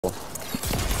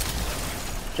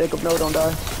Jacob, no, don't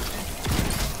die.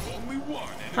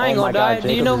 I ain't gonna die.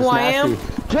 Do you know who I am?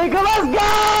 Jacob, let's go!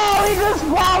 He just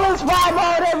flawless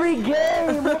 5-0 every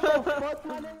game! What the fuck,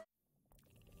 my nigga?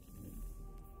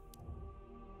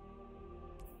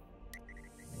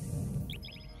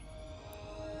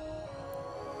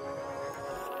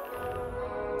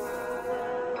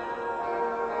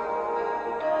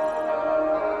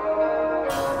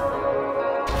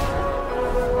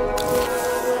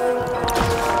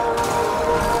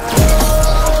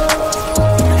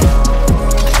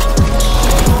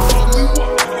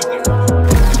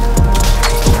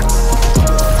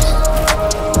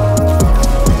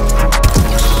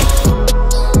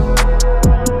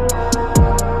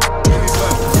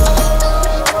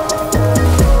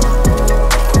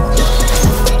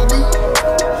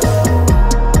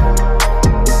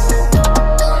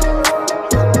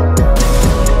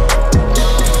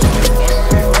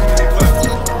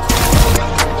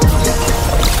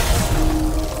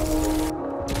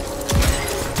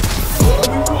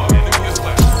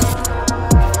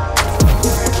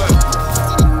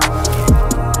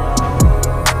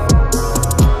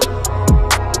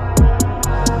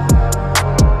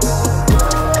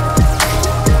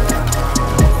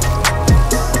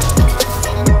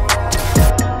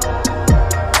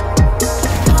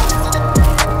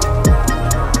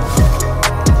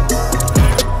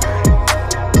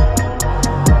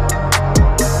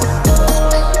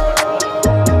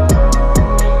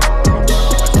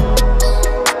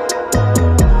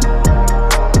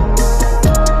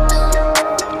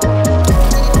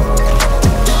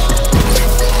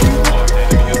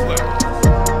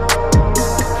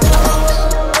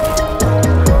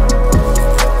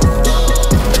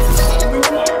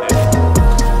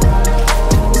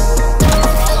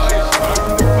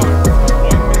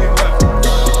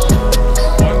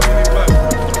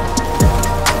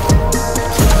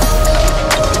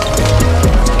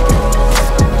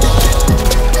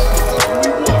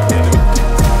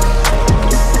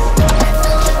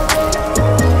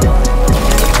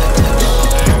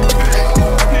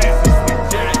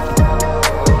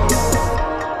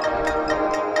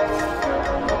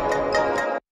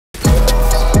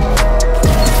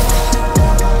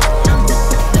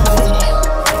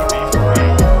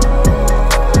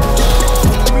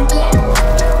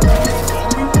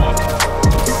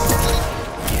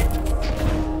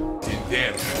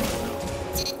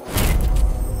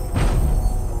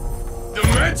 The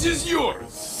match is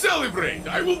yours! Celebrate!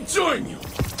 I will join you!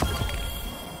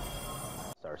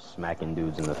 Start smacking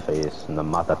dudes in the face and the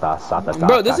matata satata.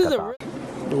 Bro, this is a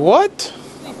What?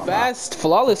 fast,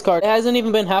 flawless card. It hasn't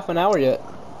even been half an hour yet.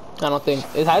 I don't think.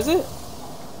 It has it?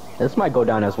 This might go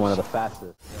down as one of the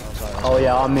fastest. Oh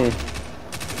yeah, on me.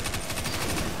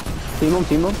 Team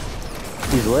him.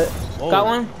 He's lit. Got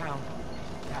one?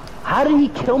 How did he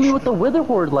kill me with the Wither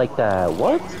Horde like that?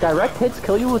 What? Direct hits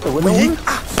kill you with the Wither Horde?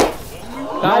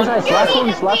 Nice.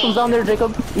 Last one's down there,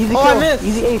 Jacob. Easy kill. I missed.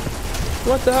 Easy ace.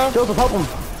 What the hell? Joseph, help him.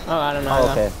 Oh, I don't know.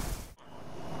 Oh, okay.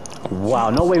 Wow,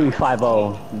 no way we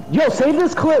 5-0. Yo, save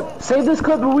this clip. Save this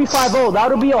clip when we 5-0.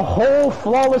 That'll be a whole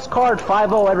flawless card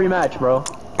 5-0 every match, bro.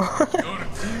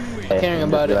 Caring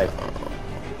about it. Like,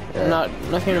 I'm not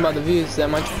caring about the views that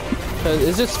much. Cause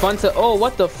it's just fun to. Oh,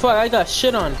 what the fuck? I got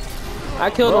shit on. I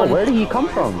killed one. Where did he come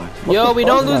from? Yo, we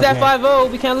don't lose that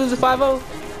 5-0. We can't lose the 5-0.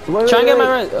 Try and get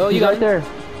my res. Oh, you got right there.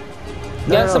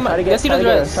 Yeah, somebody. Yes, he does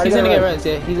res. He's gonna get res.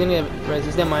 Yeah, he's gonna get res.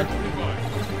 It's mine.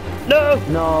 No.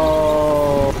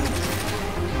 No.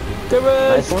 Get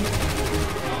res. Nice one.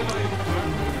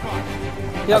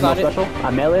 Y'all got it. Special.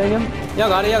 I'm meleeing him. Y'all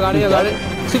got it.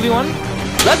 2v1.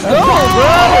 Let's go, bro.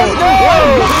 Let's go.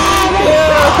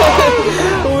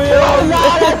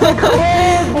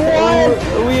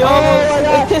 We almost.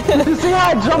 Did you see how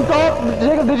I jumped off?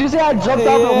 Jacob, did you see how I jumped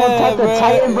off and one tapped the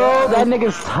Titan, bro? That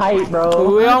nigga's tight,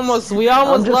 bro. We almost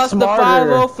lost the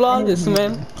 5-0 flawless,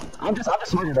 man. I'm just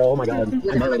smarter, bro. Oh my god. On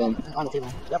the table.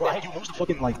 Yeah, bro, I hate you lose the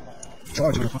fucking, like,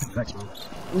 charge with a fucking vex, bro.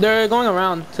 They're going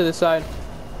around to the side.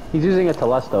 He's using a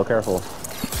Telesto, careful.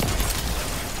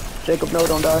 Jacob, no,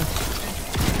 don't die.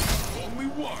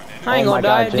 I ain't gonna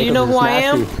die. Do you know who I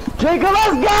am? Jacob,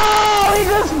 let's go! He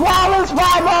just flawless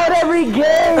 5-0 every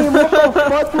game! What the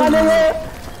fuck, my nigga?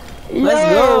 Let's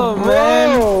go,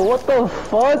 man. What the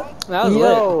fuck? That was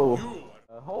lit.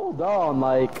 Hold on,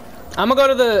 like... I'm gonna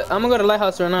go to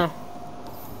Lighthouse right now.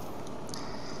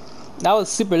 That was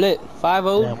super lit.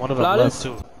 5-0. Yeah, one of them left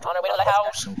too. On our way to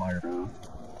Lighthouse.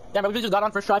 Yeah, bro, we just got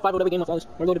on first try. 5-0 every game with flawless.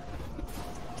 We're loaded.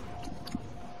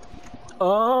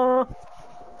 Oh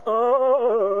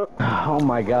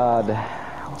my god.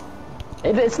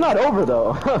 It's not over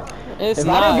though. It's if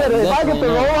not. I get the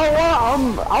roll I want,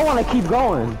 I want to keep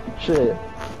going. Shit.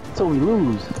 Till we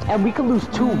lose. And we could lose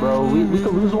 2, bro. We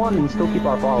could lose 1 and still keep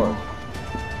our follow.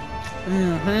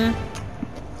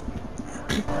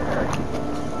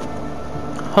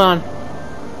 Hold on.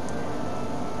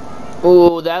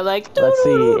 Oh, that like. Let's see.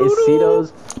 Is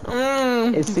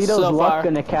Cito's so luck far.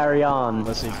 gonna carry on?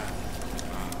 Let's see.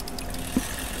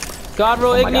 God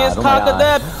roll igneous God, oh my conquer God.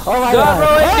 that. Oh my God God. roll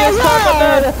Oh igneous my conquer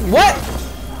God. that. What?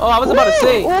 Oh, I was about to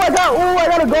say. Oh, I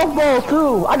got a golf ball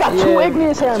too. I got 2 Yeah.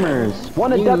 igneous hammers.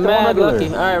 One in You depth and one mad regular. lucky.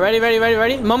 Alright,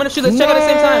 ready? Moment of shoot, let's check at the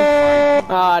same time.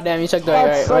 Ah, damn, you checked right.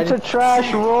 That's Alright, such ready? a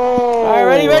trash roll.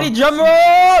 Alright, ready, drum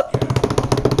roll!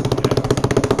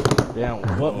 Damn,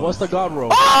 what's the god roll?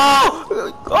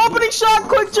 Oh! Opening shot,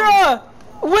 quick draw!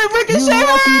 With Ricochet! You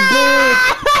lucky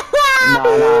bitch.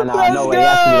 Nah, Let's no go! way, you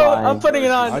have to be lying. I'm putting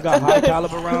it on. I got high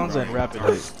caliber rounds and rapid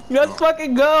hit. Let's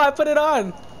fucking go, I put it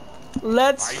on.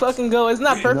 Let's fucking go. It's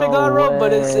not perfect No god roll,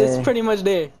 but it's way. pretty much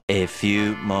there. A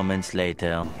few moments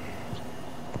later.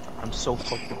 I'm so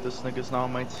fucked with this nigga's not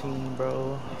on my team,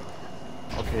 bro.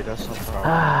 Okay, that's no problem.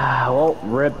 Well,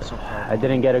 rip. I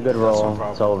didn't get a good roll.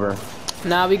 problem. It's over.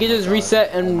 Nah, we can just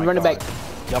reset Oh and my run it God. back.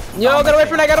 Yup. Yo, get away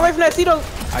from that, Cito!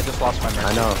 I just lost my mercy.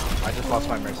 I know. I just lost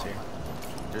my mercy.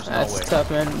 There's no That's way. tough,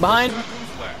 man. Behind.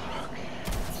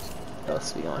 What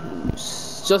else we on?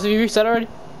 Joseph, you reset already?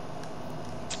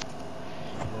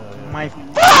 My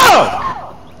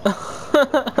fuck!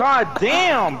 God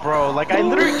damn, bro. Like, I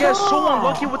literally get so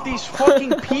unlucky with these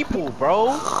fucking people,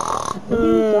 bro.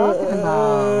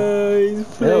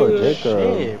 Yo, Jacob.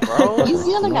 Shit, bro. You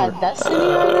feeling that destiny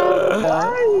right now? Why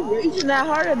are you raging that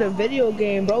hard at a video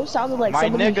game, bro? Sounded like My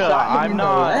somebody nigga, shot him I'm in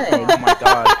not. the leg. Oh my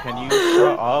god, can you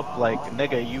shut up? Like,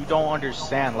 nigga, you don't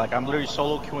understand. Like, I'm literally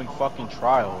solo queuing fucking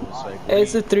trials. Like,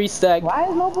 It's a 3-stack. Why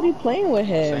is nobody playing with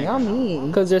him? Same. Y'all mean.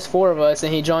 Because there's 4 of us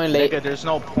and he joined late. nigga, there's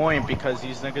no point because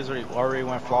these niggas already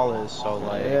went flawless. So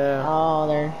like, Yeah. Oh,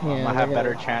 they're yeah. I have they're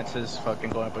better good. chances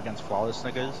fucking going up against flawless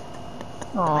niggas.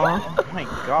 Aw. Oh my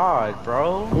god,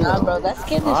 bro. Nah, bro, that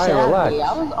scared the Alright, shit out of relax. me.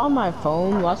 I was on my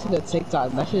phone watching the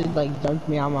TikTok. That shit like jumped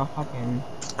me on my fucking.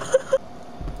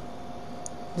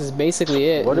 This is basically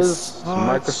it. What This- is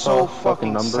Oh, it's so Microsoft fucking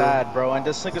fucking number? sad, bro. And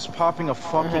this nigga's popping a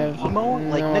fucking have emo.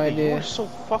 Like, no nigga, idea. you are so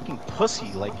fucking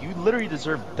pussy. Like, you literally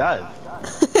deserve death.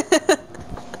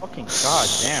 Fucking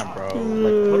goddamn, bro.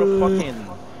 Like,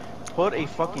 put a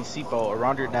fucking seatbelt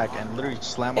around your neck and literally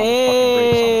slam on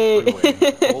the fucking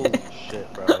brakes on the freeway. Holy shit,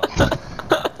 bro.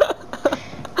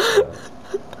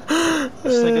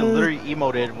 This nigga literally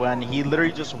emoted when he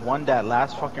literally just won that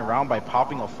last fucking round by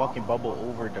popping a fucking bubble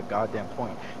over the goddamn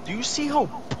point. Do you see how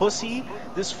pussy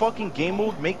this fucking game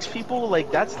mode makes people? Like,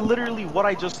 that's literally what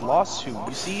I just lost to.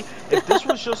 You see, if this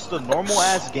was just a normal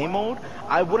ass game mode,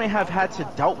 I wouldn't have had to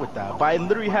doubt with that. But I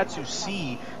literally had to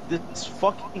see this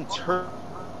fucking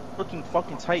looking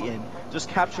fucking Titan just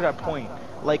capture that point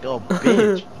like a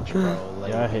bitch, bro.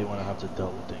 Like, Yeah, I hate when I have to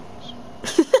deal with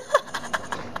things.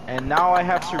 and now I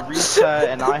have to reset,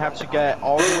 and I have to get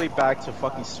all the way back to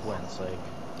fucking Swins. Like,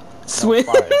 Swin.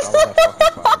 no, 5. I was at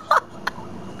fucking 5.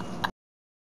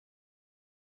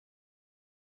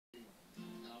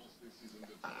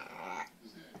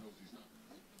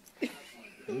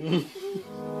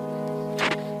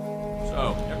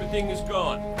 So, everything is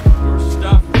gone. Your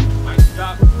stuff, my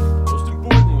stuff, most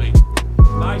importantly,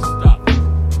 my stuff.